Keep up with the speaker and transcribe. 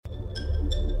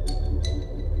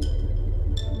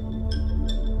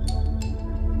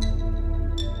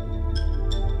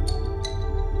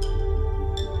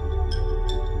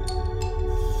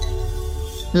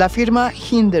La firma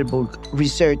Hindenburg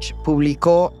Research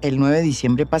publicó el 9 de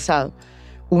diciembre pasado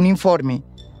un informe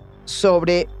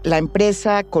sobre la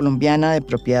empresa colombiana de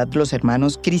propiedad de los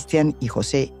hermanos Cristian y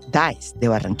José Daes de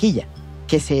Barranquilla,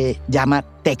 que se llama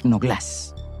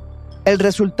Tecnoglass. El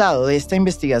resultado de esta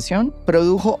investigación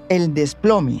produjo el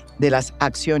desplome de las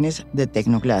acciones de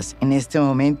Tecnoglass en este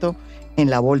momento en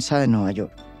la Bolsa de Nueva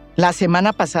York. La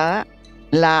semana pasada,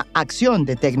 la acción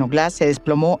de Tecnoglass se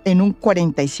desplomó en un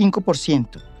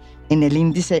 45% en el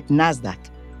índice Nasdaq.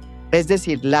 Es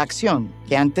decir, la acción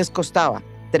que antes costaba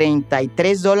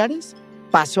 $33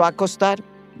 pasó a costar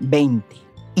 20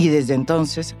 y desde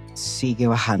entonces sigue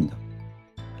bajando.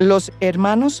 Los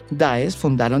hermanos Daes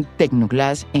fundaron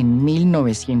Tecnoglass en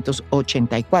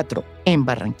 1984 en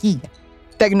Barranquilla.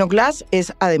 Tecnoglass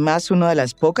es además una de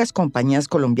las pocas compañías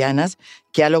colombianas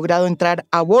que ha logrado entrar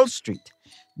a Wall Street.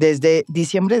 Desde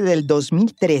diciembre del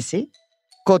 2013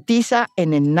 cotiza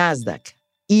en el Nasdaq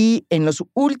y en los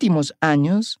últimos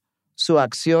años su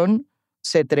acción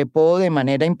se trepó de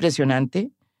manera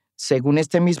impresionante, según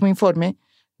este mismo informe,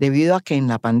 debido a que en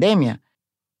la pandemia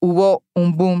hubo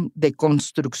un boom de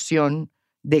construcción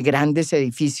de grandes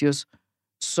edificios,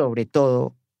 sobre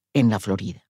todo en la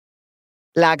Florida.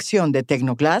 La acción de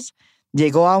Tecnoglass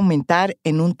llegó a aumentar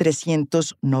en un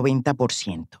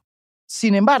 390%.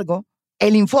 Sin embargo,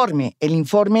 el informe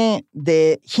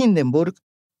de Hindenburg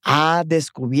ha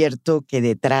descubierto que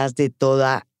detrás de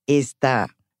toda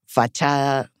esta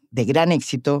fachada de gran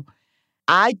éxito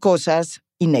hay cosas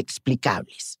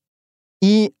inexplicables.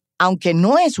 Y aunque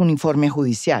no es un informe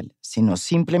judicial, sino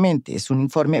simplemente es un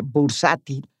informe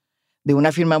bursátil de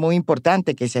una firma muy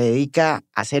importante que se dedica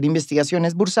a hacer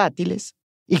investigaciones bursátiles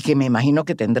y que me imagino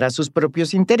que tendrá sus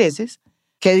propios intereses,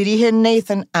 que dirige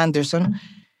Nathan Anderson,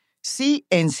 sí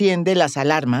enciende las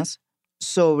alarmas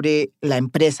sobre la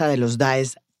empresa de los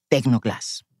Daes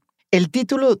Tecnoglass. El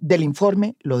título del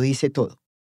informe lo dice todo.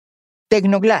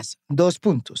 Tecnoglass, :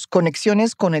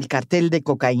 conexiones con el cartel de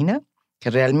cocaína,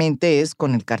 que realmente es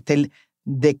con el cartel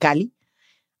de Cali,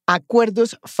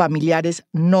 acuerdos familiares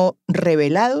no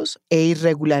revelados e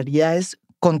irregularidades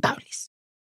contables.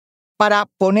 Para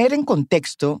poner en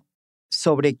contexto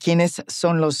sobre quiénes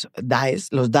son los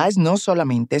Daes no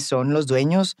solamente son los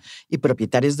dueños y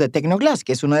propietarios de Tecnoglass,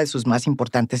 que es una de sus más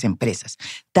importantes empresas,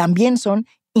 también son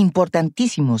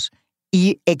importantísimos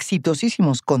y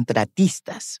exitosísimos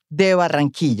contratistas de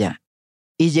Barranquilla.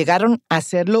 Y llegaron a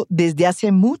hacerlo desde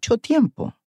hace mucho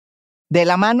tiempo. De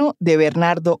la mano de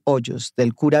Bernardo Hoyos,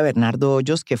 del cura Bernardo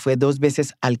Hoyos, que fue 2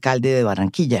 veces alcalde de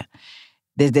Barranquilla.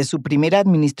 Desde su primera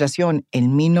administración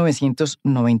en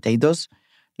 1992,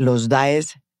 los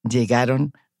Daes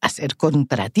llegaron a ser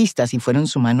contratistas y fueron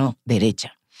su mano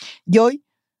derecha. Y hoy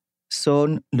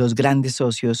son los grandes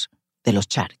socios de los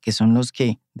Char, que son los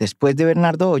que, después de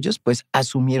Bernardo Hoyos, pues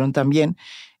asumieron también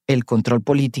el control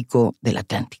político del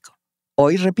Atlántico.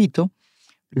 Hoy, repito,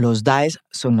 los Daes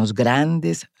son los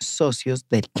grandes socios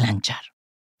del clan Char.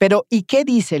 Pero, ¿y qué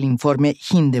dice el informe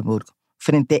Hindenburg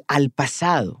frente al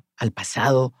pasado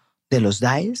de los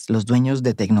Daes, los dueños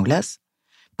de Tecnoglass?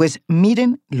 Pues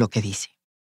miren lo que dice.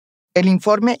 El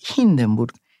informe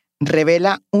Hindenburg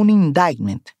revela un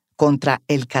indictment contra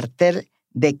el cartel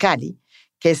de Cali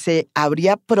que se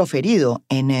habría proferido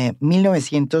en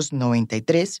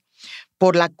 1993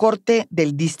 por la Corte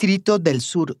del Distrito del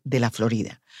Sur de la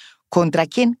Florida. ¿Contra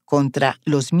quién? Contra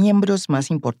los miembros más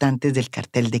importantes del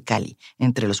cartel de Cali,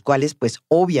 entre los cuales, pues,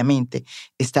 obviamente,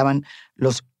 estaban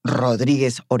los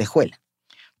Rodríguez Orejuela.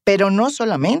 Pero no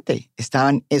solamente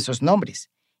estaban esos nombres.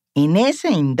 En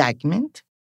ese indictment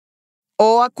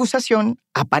o acusación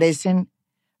aparecen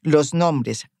los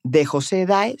nombres de José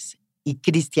Daes y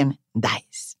Cristian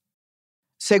Daes.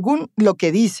 Según lo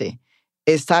que dice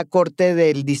esta Corte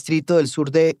del Distrito del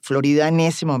Sur de Florida en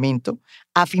ese momento,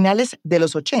 a finales de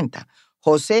los 80,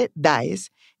 José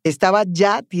Daes estaba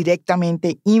ya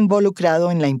directamente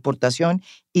involucrado en la importación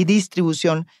y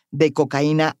distribución de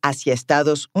cocaína hacia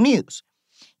Estados Unidos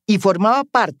y formaba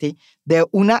parte de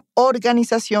una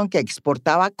organización que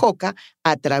exportaba coca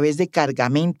a través de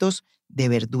cargamentos de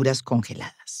verduras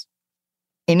congeladas.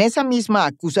 En esa misma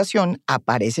acusación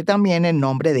aparece también el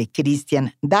nombre de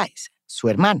Cristian Daes, su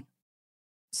hermano.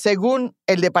 Según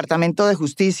el Departamento de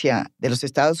Justicia de los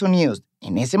Estados Unidos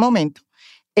en ese momento,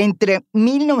 entre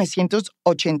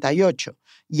 1988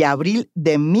 y abril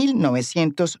de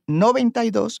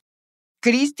 1992,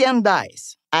 Cristian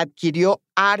Daes adquirió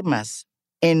armas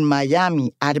en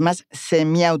Miami, armas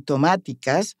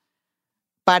semiautomáticas,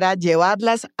 para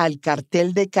llevarlas al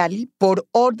cartel de Cali por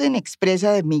orden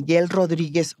expresa de Miguel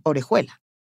Rodríguez Orejuela,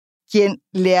 quien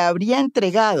le habría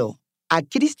entregado a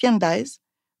Cristian Daes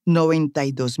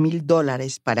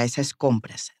 $92,000 para esas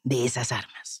compras de esas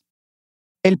armas.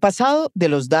 El pasado de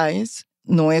los Daes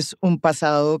no es un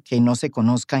pasado que no se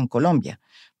conozca en Colombia.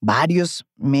 Varios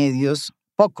medios,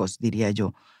 pocos diría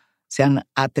yo, se han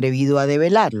atrevido a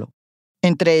develarlo.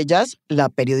 Entre ellas, la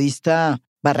periodista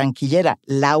barranquillera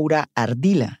Laura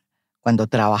Ardila, cuando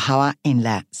trabajaba en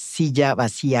la Silla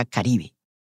Vacía Caribe.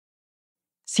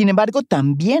 Sin embargo,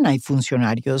 también hay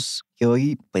funcionarios que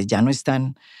hoy pues ya no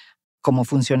están como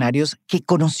funcionarios que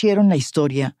conocieron la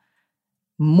historia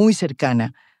muy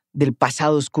cercana del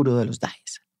pasado oscuro de los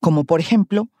Daes, como por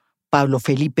ejemplo Pablo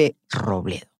Felipe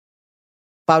Robledo.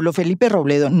 Pablo Felipe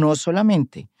Robledo no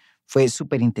solamente fue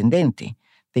superintendente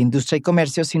de Industria y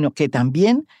Comercio, sino que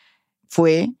también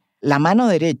fue la mano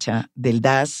derecha del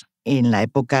DAS en la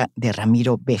época de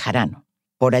Ramiro Bejarano,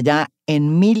 por allá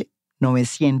en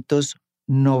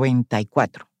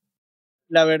 1994.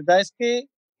 La verdad es que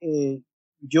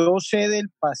yo sé del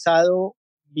pasado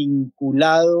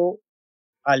vinculado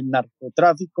al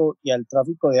narcotráfico y al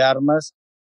tráfico de armas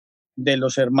de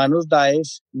los hermanos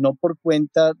Daes, no por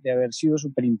cuenta de haber sido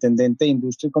superintendente de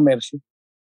Industria y Comercio,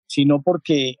 sino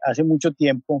porque hace mucho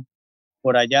tiempo,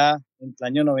 por allá entre el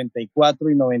año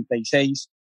 94 y 96,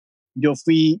 yo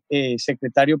fui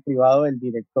secretario privado del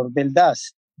director del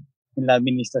DAS en la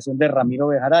administración de Ramiro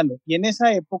Bejarano. Y en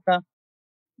esa época,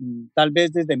 tal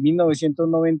vez desde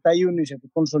 1991 y se fue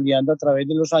consolidando a través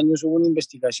de los años, hubo una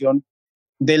investigación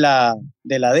de la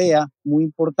DEA muy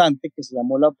importante que se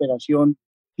llamó la Operación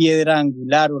Piedra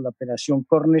Angular o la Operación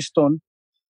Cornerstone,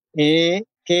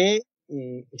 que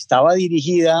estaba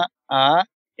dirigida a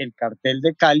el cartel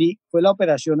de Cali. Fue la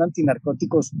operación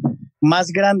antinarcóticos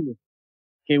más grande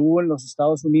que hubo en los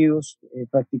Estados Unidos,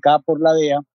 practicada por la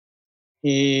DEA.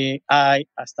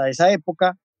 Hasta esa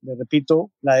época, le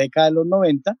repito, la década de los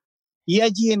 90, y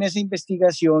allí en esa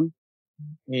investigación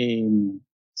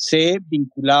se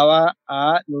vinculaba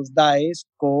a los Daes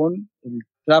con el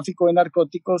tráfico de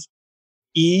narcóticos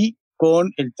y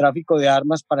con el tráfico de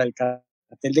armas para el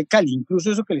cartel de Cali.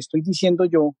 Incluso eso que le estoy diciendo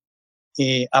yo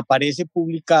aparece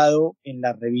publicado en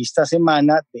la revista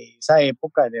Semana de esa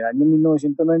época, del año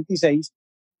 1996,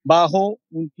 bajo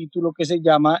un título que se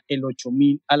llama El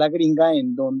 8000 a la gringa,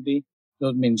 en donde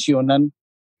los mencionan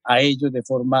a ellos de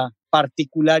forma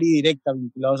particular y directa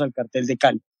vinculados al cartel de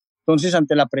Cali. Entonces,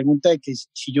 ante la pregunta de que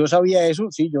si yo sabía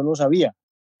eso, sí, yo lo sabía,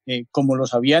 como lo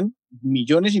sabían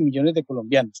millones y millones de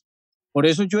colombianos. Por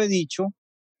eso yo he dicho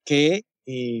que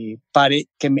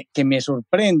me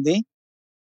sorprende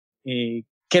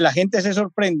que la gente se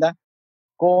sorprenda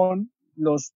con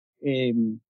los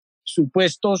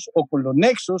supuestos o con los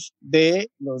nexos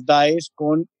de los Daes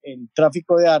con el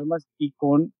tráfico de armas y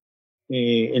con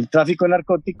el tráfico de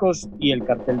narcóticos y el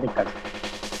cartel de Cali.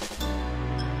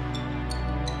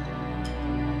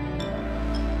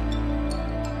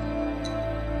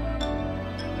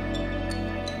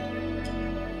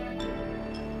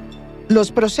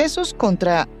 Los procesos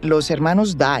contra los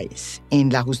hermanos Daes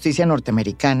en la justicia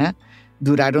norteamericana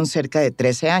duraron cerca de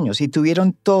 13 años y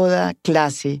tuvieron toda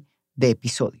clase de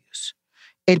episodios.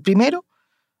 El primero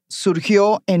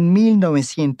surgió en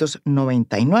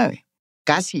 1999,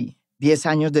 casi 10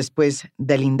 años después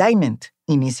del indictment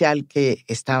inicial que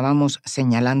estábamos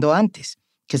señalando antes,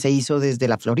 que se hizo desde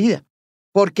la Florida.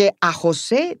 Porque a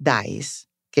José Daes,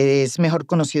 que es mejor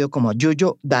conocido como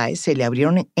Yuyo Daes, se le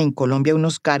abrieron en Colombia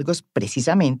unos cargos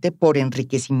precisamente por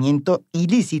enriquecimiento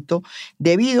ilícito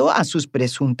debido a sus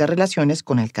presuntas relaciones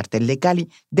con el cartel de Cali,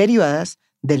 derivadas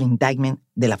del indictment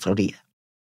de la Florida.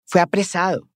 Fue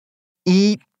apresado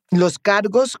y los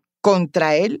cargos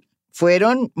contra él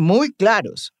fueron muy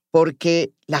claros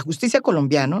porque la justicia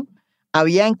colombiana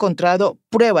había encontrado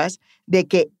pruebas de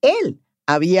que él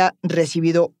había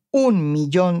recibido $1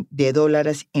 millón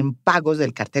en pagos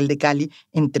del cartel de Cali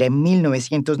entre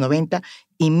 1990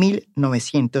 y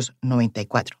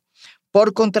 1994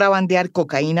 por contrabandear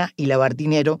cocaína y lavar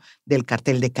dinero del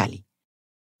cartel de Cali.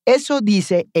 Eso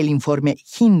dice el informe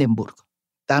Hindenburg.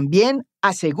 También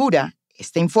asegura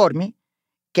este informe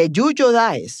que Yuyo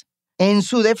Daes, en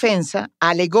su defensa,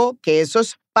 alegó que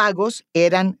esos pagos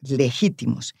eran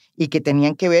legítimos y que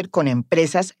tenían que ver con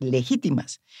empresas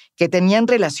legítimas, que tenían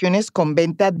relaciones con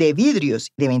venta de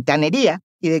vidrios, de ventanería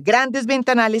y de grandes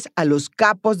ventanales a los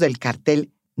capos del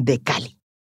cartel de Cali,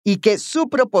 y que su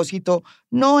propósito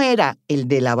no era el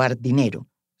de lavar dinero,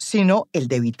 sino el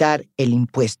de evitar el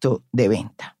impuesto de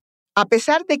venta. A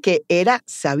pesar de que era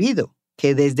sabido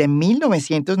que desde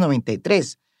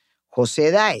 1993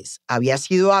 José Daes había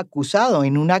sido acusado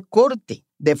en una corte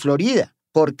de Florida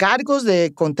por cargos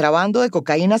de contrabando de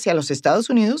cocaína hacia los Estados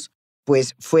Unidos,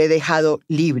 pues fue dejado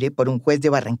libre por un juez de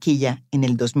Barranquilla en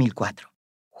el 2004.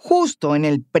 justo en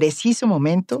el preciso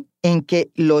momento en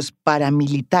que los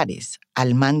paramilitares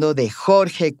al mando de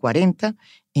Jorge 40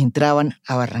 entraban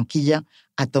a Barranquilla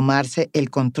a tomarse el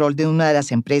control de una de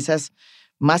las empresas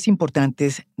más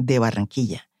importantes de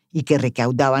Barranquilla y que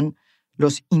recaudaban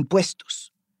los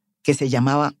impuestos, que se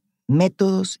llamaba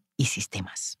Métodos y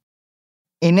Sistemas.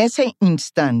 En ese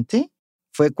instante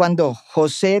fue cuando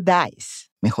José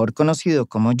Daes, mejor conocido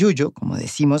como Yuyo, como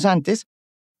decimos antes,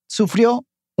 sufrió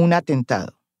un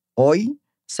atentado. Hoy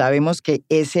sabemos que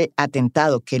ese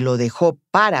atentado que lo dejó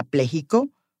parapléjico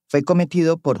fue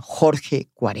cometido por Jorge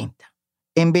 40,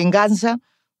 en venganza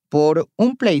por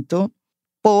un pleito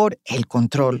por el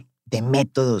control de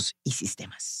métodos y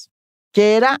sistemas,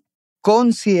 que era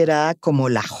considerada como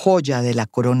la joya de la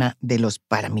corona de los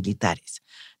paramilitares,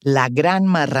 la gran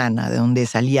marrana de donde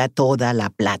salía toda la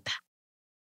plata.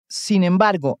 Sin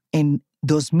embargo, en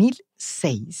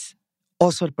 2006,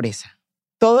 oh sorpresa,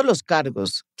 todos los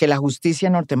cargos que la justicia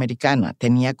norteamericana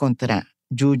tenía contra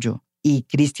Yuyo y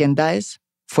Christian Daes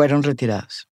fueron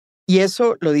retirados. Y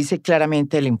eso lo dice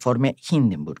claramente el informe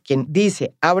Hindenburg, quien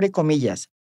dice, abre comillas,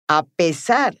 a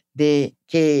pesar de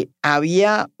que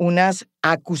había unas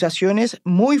acusaciones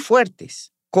muy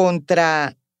fuertes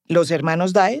contra los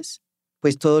hermanos Daes,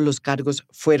 pues todos los cargos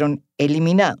fueron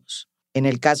eliminados. En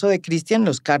el caso de Christian,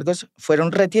 los cargos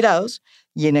fueron retirados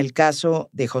y en el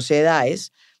caso de José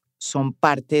Daes, son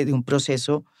parte de un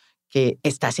proceso que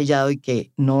está sellado y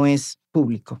que no es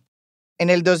público.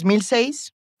 En el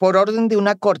 2006, por orden de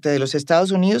una corte de los Estados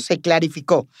Unidos, se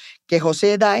clarificó que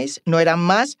José Daes no era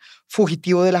más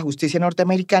fugitivo de la justicia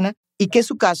norteamericana y que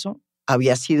su caso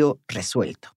había sido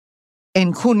resuelto.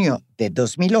 En junio de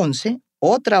 2011,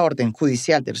 otra orden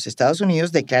judicial de los Estados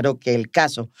Unidos declaró que el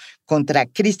caso contra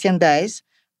Christian Daes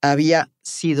había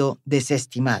sido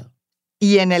desestimado.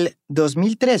 Y en el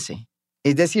 2013,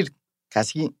 es decir,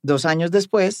 casi 2 años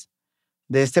después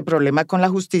de este problema con la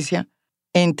justicia,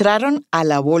 entraron a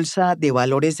la Bolsa de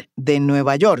Valores de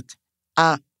Nueva York,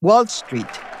 a Wall Street.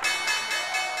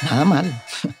 Nada mal.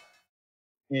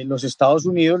 Los Estados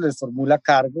Unidos les formula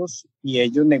cargos y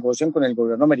ellos negocian con el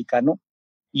gobierno americano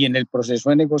y en el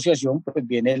proceso de negociación pues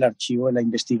viene el archivo de la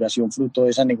investigación fruto de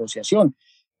esa negociación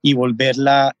y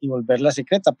volverla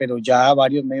secreta, pero ya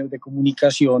varios medios de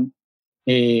comunicación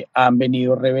han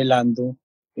venido revelando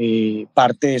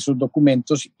parte de esos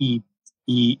documentos y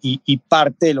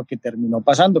parte de lo que terminó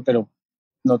pasando, pero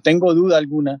no tengo duda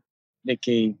alguna de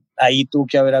que ahí tuvo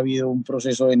que haber habido un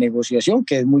proceso de negociación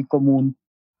que es muy común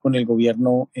con el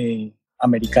gobierno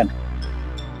americano.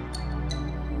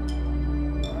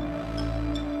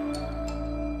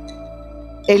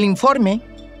 El informe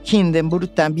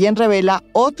Hindenburg también revela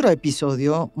otro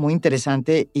episodio muy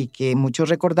interesante y que muchos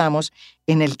recordamos,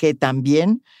 en el que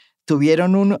también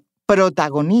tuvieron un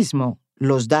protagonismo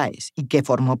los Daes y que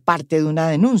formó parte de una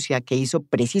denuncia que hizo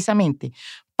precisamente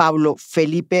Pablo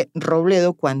Felipe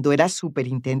Robledo cuando era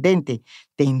superintendente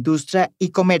de Industria y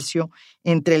Comercio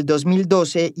entre el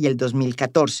 2012 y el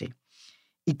 2014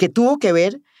 y que tuvo que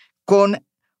ver con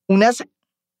unas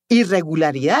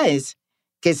irregularidades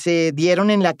que se dieron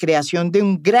en la creación de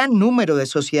un gran número de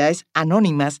sociedades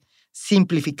anónimas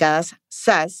simplificadas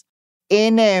SAS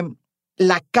en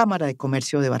la Cámara de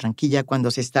Comercio de Barranquilla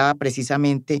cuando se estaba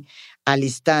precisamente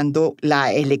alistando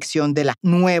la elección de la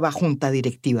nueva junta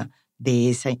directiva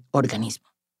de ese organismo.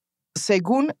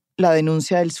 Según la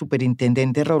denuncia del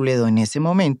superintendente Robledo en ese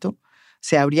momento,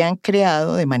 se habrían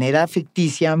creado de manera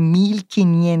ficticia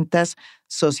 1.500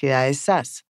 sociedades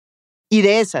SAS. Y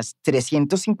de esas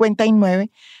 359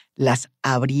 las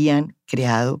habrían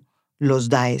creado los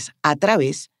Daes a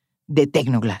través de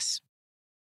Tecnoglass.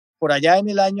 Por allá en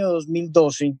el año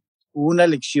 2012 hubo una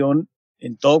elección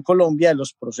en todo Colombia de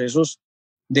los procesos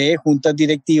de juntas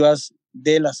directivas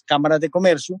de las cámaras de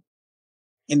comercio.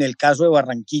 En el caso de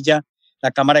Barranquilla,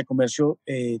 la Cámara de Comercio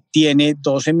tiene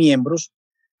 12 miembros,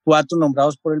 4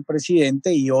 nombrados por el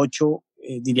presidente y 8,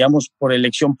 diríamos, por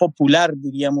elección popular,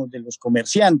 diríamos, de los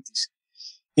comerciantes.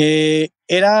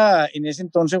 Era en ese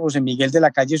entonces José Miguel de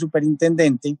la Calle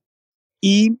superintendente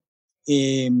y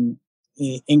en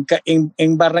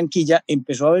Barranquilla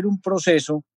empezó a haber un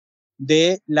proceso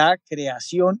de la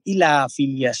creación y la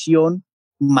afiliación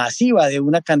masiva de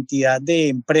una cantidad de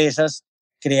empresas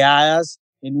creadas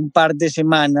en un par de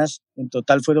semanas. En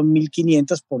total fueron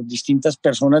 1.500 por distintas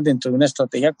personas dentro de una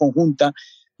estrategia conjunta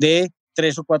de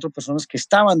 3 o 4 personas que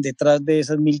estaban detrás de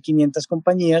esas 1.500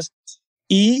 compañías.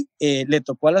 Y le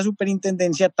tocó a la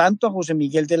superintendencia, tanto a José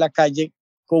Miguel de la Calle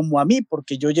como a mí,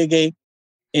 porque yo llegué,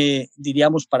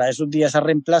 diríamos, para esos días a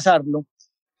reemplazarlo,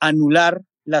 anular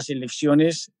las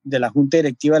elecciones de la Junta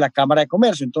Directiva de la Cámara de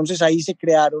Comercio. Entonces ahí se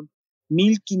crearon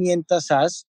 1.500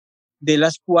 SAS de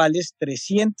las cuales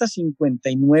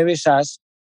 359 SAS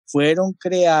fueron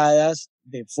creadas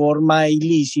de forma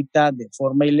ilícita, de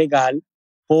forma ilegal,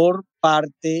 por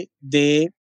parte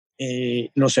de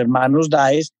los hermanos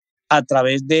Daes a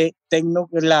través de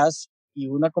Tecnoglass y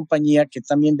una compañía que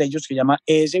también de ellos se llama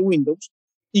Windows,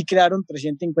 y crearon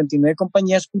 359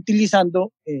 compañías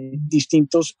utilizando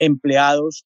distintos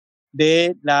empleados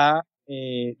de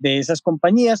esas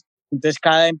compañías. Entonces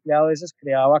cada empleado de esas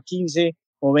creaba 15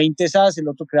 o 20 SAS, el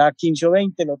otro creaba 15 o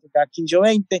 20, el otro creaba 15 o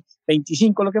 20,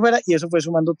 25, lo que fuera, y eso fue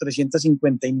sumando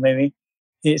 359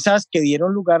 SAS que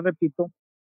dieron lugar, repito,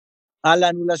 a la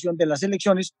anulación de las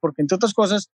elecciones, porque entre otras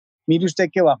cosas, mire usted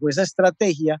que bajo esa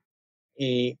estrategia,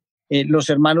 los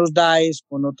hermanos Daes,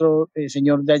 con otro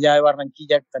señor de allá de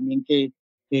Barranquilla, también que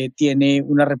tiene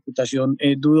una reputación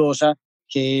dudosa,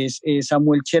 que es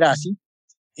Samuel Cherasi,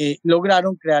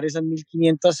 lograron crear esas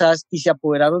 1.500 SAS y se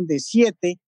apoderaron de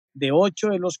 7 de 8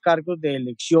 de los cargos de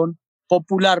elección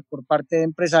popular por parte de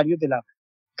empresarios de la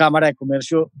Cámara de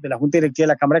Comercio, de la Junta Directiva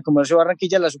de la Cámara de Comercio de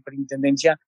Barranquilla. La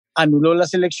superintendencia anuló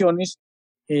las elecciones,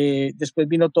 después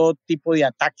vino todo tipo de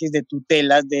ataques, de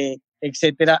tutelas, de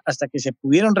etcétera, hasta que se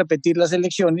pudieron repetir las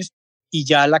elecciones y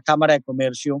ya la Cámara de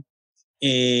Comercio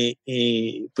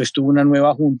pues tuvo una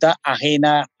nueva junta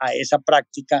ajena a esa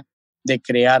práctica de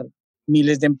crear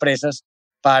miles de empresas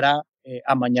para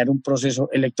amañar un proceso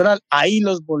electoral. Ahí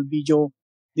los volví yo,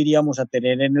 diríamos, a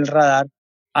tener en el radar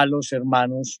a los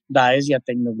hermanos Daes y a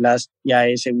Tecnoglass y a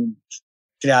Windows.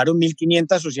 Crearon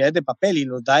 1.500 sociedades de papel y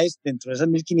los Daes, dentro de esas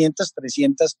 1.500,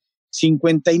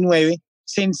 359,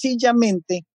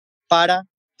 sencillamente para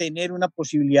tener una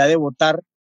posibilidad de votar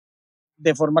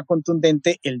de forma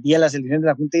contundente el día de las elecciones de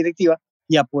la Junta Directiva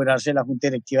y apoderarse de la Junta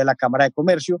Directiva de la Cámara de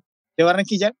Comercio de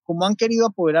Barranquilla, como han querido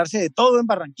apoderarse de todo en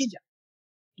Barranquilla.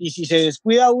 Y si se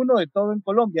descuida uno, de todo en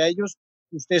Colombia. Ellos,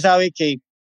 usted sabe que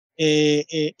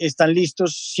están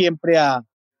listos siempre a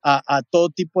todo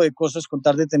tipo de cosas con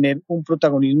tal de tener un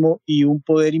protagonismo y un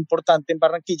poder importante en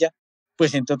Barranquilla,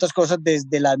 pues entre otras cosas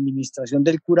desde la administración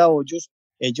del cura Hoyos,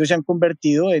 ellos se han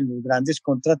convertido en los grandes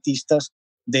contratistas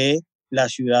de la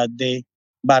ciudad de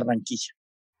Barranquilla.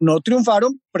 No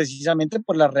triunfaron precisamente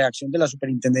por la reacción de la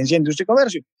Superintendencia de Industria y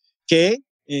Comercio, que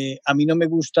a mí no me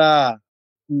gusta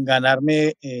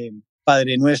ganarme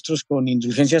Padre Nuestros con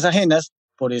indulgencias ajenas.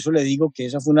 Por eso le digo que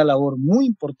esa fue una labor muy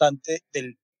importante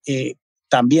del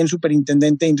también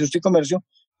superintendente de Industria y Comercio,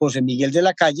 José Miguel de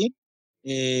la Calle,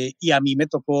 y a mí me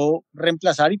tocó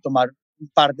reemplazar y tomar un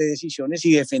par de decisiones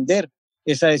y defender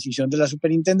esa decisión de la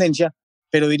superintendencia,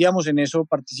 pero diríamos en eso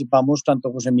participamos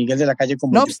tanto José Miguel de la Calle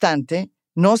como No yo. obstante,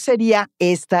 no sería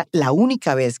esta la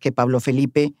única vez que Pablo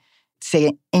Felipe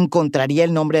se encontraría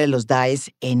el nombre de los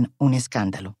Daes en un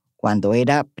escándalo, cuando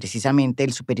era precisamente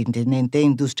el superintendente de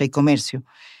Industria y Comercio,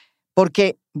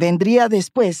 porque vendría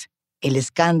después el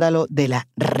escándalo de la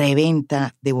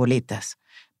reventa de boletas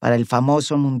para el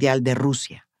famoso Mundial de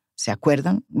Rusia. ¿Se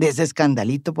acuerdan de ese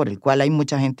escandalito por el cual hay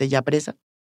mucha gente ya presa?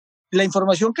 La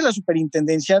información que la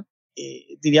superintendencia,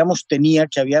 diríamos, tenía,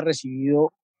 que había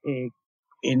recibido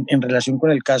en relación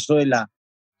con el caso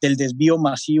del desvío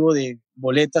masivo de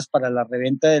boletas para la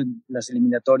reventa de las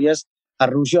eliminatorias a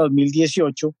Rusia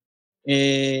 2018,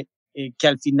 que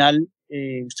al final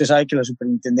usted sabe que la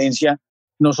superintendencia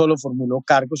no solo formuló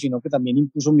cargos, sino que también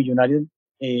impuso millonarias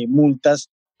multas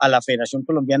a la Federación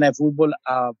Colombiana de Fútbol,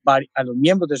 a los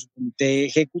miembros de su comité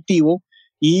ejecutivo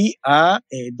y a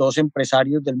 2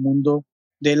 empresarios del mundo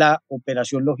de la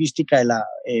operación logística de la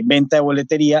venta de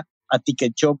boletería, a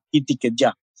Ticket Shop y Ticket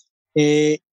Ya.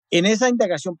 En esa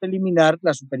indagación preliminar,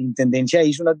 la superintendencia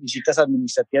hizo unas visitas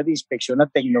administrativas de inspección a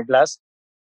Tecnoglass,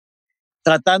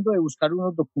 tratando de buscar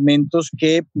unos documentos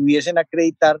que pudiesen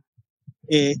acreditar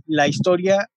la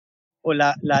historia o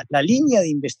la línea de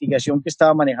investigación que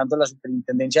estaba manejando la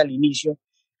superintendencia al inicio,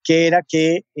 que era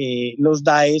que los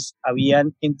Daes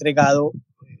habían entregado,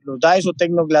 los Daes o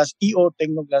Tecnoglass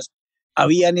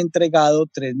habían entregado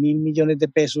 3.000 millones de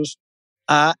pesos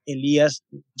a Elías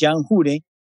Yanjure,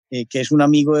 que es un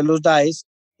amigo de los Daes,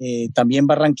 también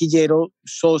barranquillero,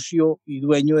 socio y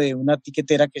dueño de una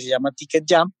tiquetera que se llama Ticket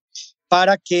Jam,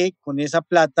 para que con esa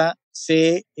plata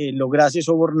se lograse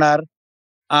sobornar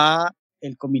a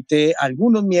el comité,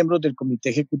 algunos miembros del comité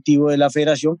ejecutivo de la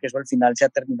federación, que eso al final se ha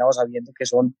terminado sabiendo que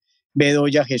son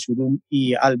Bedoya, Jesurum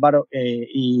y Álvaro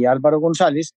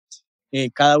González,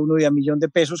 cada uno de $1 millón,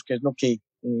 que es lo que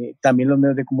también los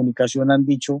medios de comunicación han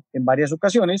dicho en varias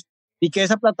ocasiones, y que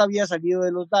esa plata había salido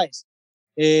de los Daes.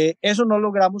 Eso no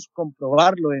logramos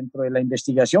comprobarlo dentro de la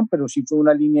investigación, pero sí fue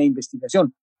una línea de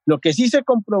investigación. Lo que sí se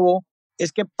comprobó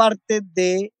es que parte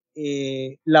de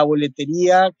la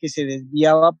boletería que se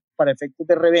desviaba para efectos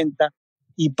de reventa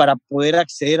y para poder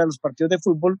acceder a los partidos de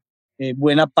fútbol,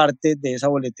 buena parte de esa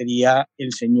boletería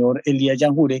el señor Elías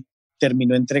Yanjure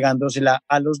terminó entregándosela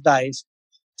a los Daes,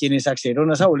 quienes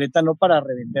accedieron a esa boleta no para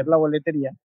revender la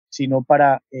boletería, sino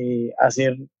para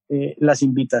hacer las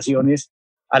invitaciones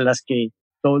a las que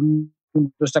todo el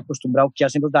mundo está acostumbrado que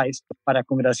hacen los Daes para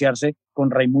congraciarse con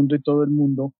Raimundo y todo el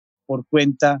mundo por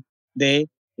cuenta de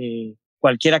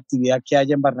cualquier actividad que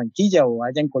haya en Barranquilla o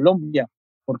haya en Colombia,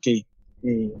 porque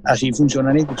así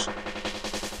funcionan ellos.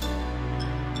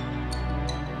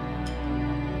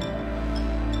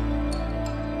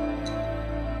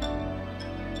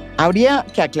 Habría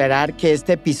que aclarar que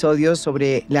este episodio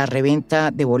sobre la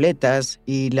reventa de boletas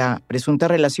y la presunta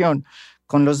relación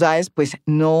con los Daes pues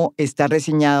no está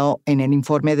reseñado en el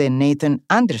informe de Nathan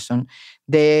Anderson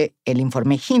del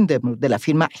informe Hindenburg, de la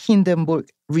firma Hindenburg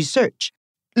Research.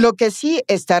 Lo que sí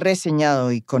está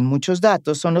reseñado y con muchos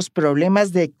datos son los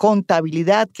problemas de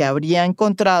contabilidad que habría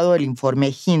encontrado el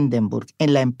informe Hindenburg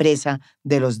en la empresa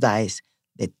de los Daes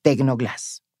de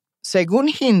Tecnoglass. Según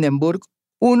Hindenburg,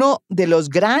 uno de los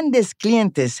grandes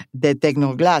clientes de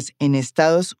Tecnoglass en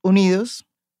Estados Unidos,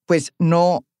 pues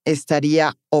no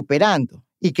estaría operando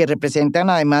y que representan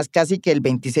además casi que el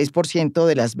 26%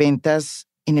 de las ventas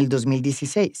en el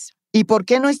 2016. ¿Y por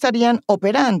qué no estarían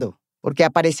operando? Porque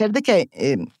a parecer de que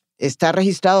está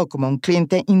registrado como un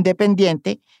cliente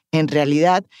independiente, en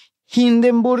realidad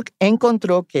Hindenburg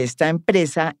encontró que esta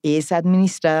empresa es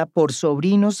administrada por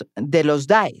sobrinos de los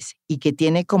Daes y que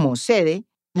tiene como sede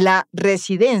la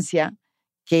residencia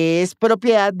que es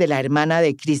propiedad de la hermana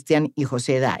de Christian y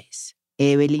José Daes,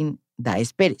 Evelyn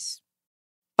Daes Pérez.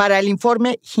 Para el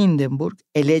informe Hindenburg,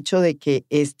 el hecho de que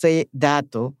este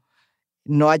dato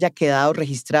no haya quedado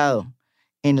registrado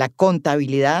en la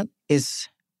contabilidad es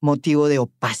motivo de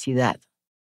opacidad.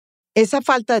 Esa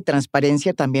falta de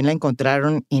transparencia también la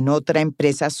encontraron en otra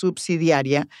empresa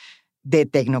subsidiaria de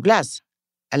Tecnoglass,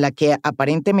 a la que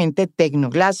aparentemente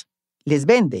Tecnoglass les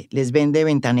vende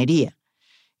ventanería.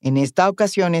 En esta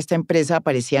ocasión, esta empresa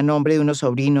aparecía a nombre de unos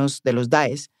sobrinos de los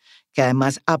Daes, que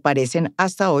además aparecen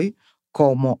hasta hoy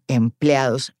como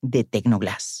empleados de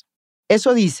Tecnoglass.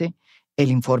 Eso dice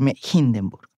el informe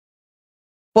Hindenburg.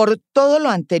 Por todo lo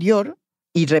anterior,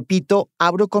 y repito,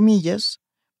 abro comillas,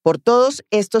 por todos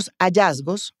estos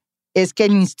hallazgos, es que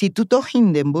el Instituto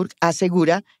Hindenburg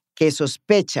asegura que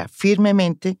sospecha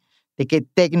firmemente de que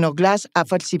Tecnoglass ha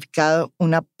falsificado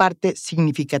una parte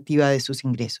significativa de sus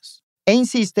ingresos. E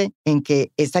insiste en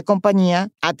que esta compañía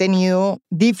ha tenido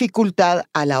dificultad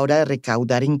a la hora de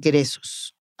recaudar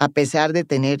ingresos, a pesar de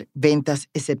tener ventas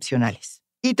excepcionales.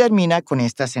 Y termina con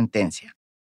esta sentencia.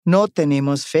 No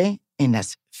tenemos fe en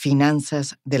las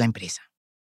finanzas de la empresa.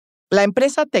 La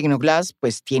empresa Tecnoglass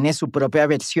pues tiene su propia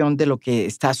versión de lo que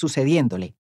está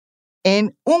sucediéndole.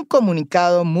 En un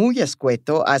comunicado muy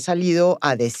escueto ha salido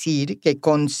a decir que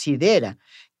considera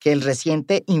que el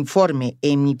reciente informe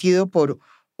emitido por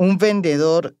un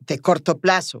vendedor de corto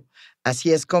plazo,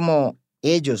 así es como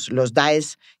ellos, los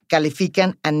Daes,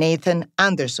 califican a Nathan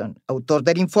Anderson, autor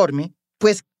del informe,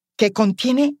 pues que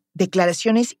contiene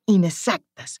declaraciones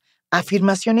inexactas,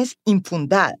 afirmaciones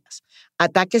infundadas,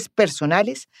 ataques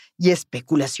personales y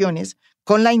especulaciones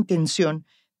con la intención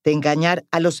de engañar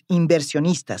a los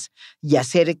inversionistas y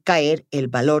hacer caer el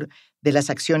valor de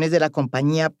las acciones de la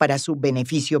compañía para su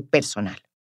beneficio personal.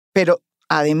 Pero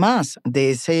además de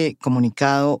ese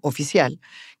comunicado oficial,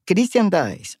 Christian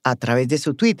Daes, a través de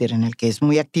su Twitter, en el que es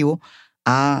muy activo,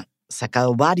 ha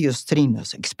sacado varios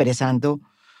trinos expresando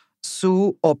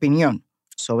su opinión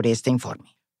sobre este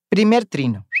informe. Primer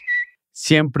trino.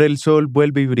 Siempre el sol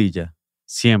vuelve y brilla.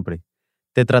 Siempre.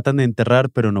 Te tratan de enterrar,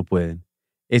 pero no pueden.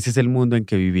 Ese es el mundo en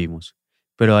que vivimos.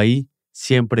 Pero ahí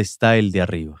siempre está el de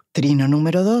arriba. Trino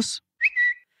número 2.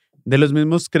 De los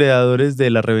mismos creadores de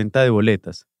la reventa de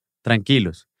boletas.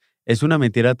 Tranquilos. Es una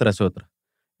mentira tras otra.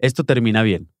 Esto termina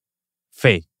bien.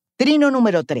 Fe. Trino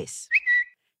número 3.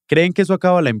 ¿Creen que eso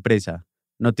acaba la empresa?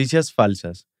 Noticias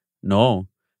falsas. No.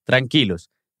 Tranquilos.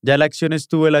 Ya la acción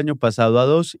estuvo el año pasado a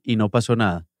 2 y no pasó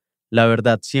nada. La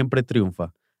verdad siempre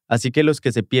triunfa. Así que los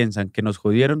que se piensan que nos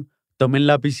jodieron, tomen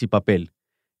lápiz y papel.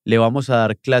 Le vamos a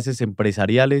dar clases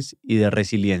empresariales y de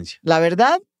resiliencia. La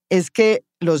verdad es que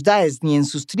los Daes ni en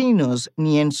sus trinos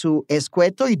ni en su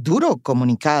escueto y duro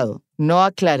comunicado no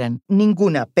aclaran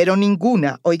ninguna, pero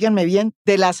ninguna, óiganme bien,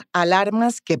 de las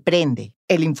alarmas que prende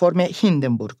el informe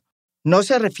Hindenburg. No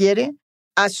se refiere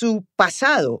a su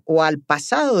pasado o al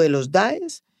pasado de los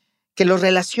Daes que los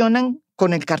relacionan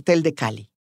con el cartel de Cali.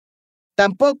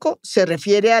 Tampoco se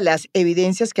refiere a las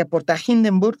evidencias que aporta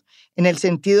Hindenburg en el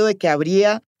sentido de que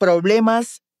habría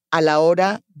problemas a la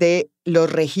hora de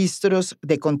los registros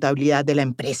de contabilidad de la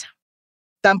empresa.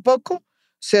 Tampoco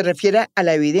se refiere a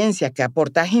la evidencia que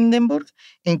aporta Hindenburg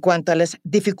en cuanto a las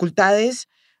dificultades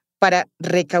para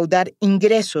recaudar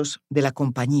ingresos de la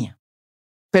compañía.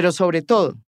 Pero sobre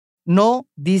todo, no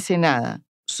dice nada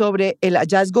sobre el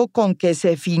hallazgo con que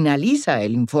se finaliza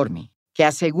el informe, que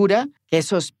asegura que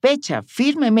sospecha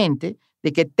firmemente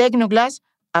de que Tecnoglass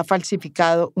ha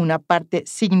falsificado una parte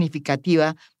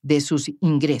significativa de sus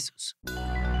ingresos.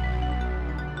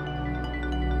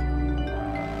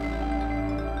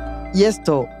 Y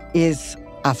esto es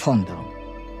A Fondo.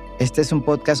 Este es un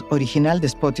podcast original de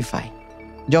Spotify.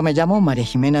 Yo me llamo María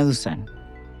Jimena Duzán.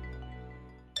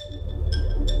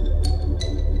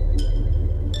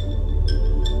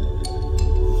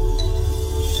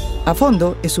 A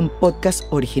Fondo es un podcast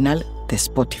original de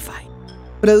Spotify.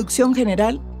 Producción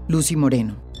general, Lucy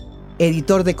Moreno.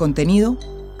 Editor de contenido,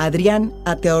 Adrián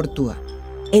Ateortúa.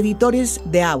 Editores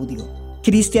de audio,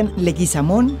 Cristian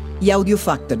Leguizamón y Audio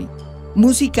Factory.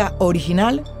 Música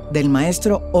original del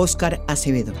maestro Óscar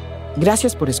Acevedo.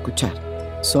 Gracias por escuchar.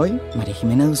 Soy María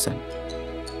Jimena Duzán.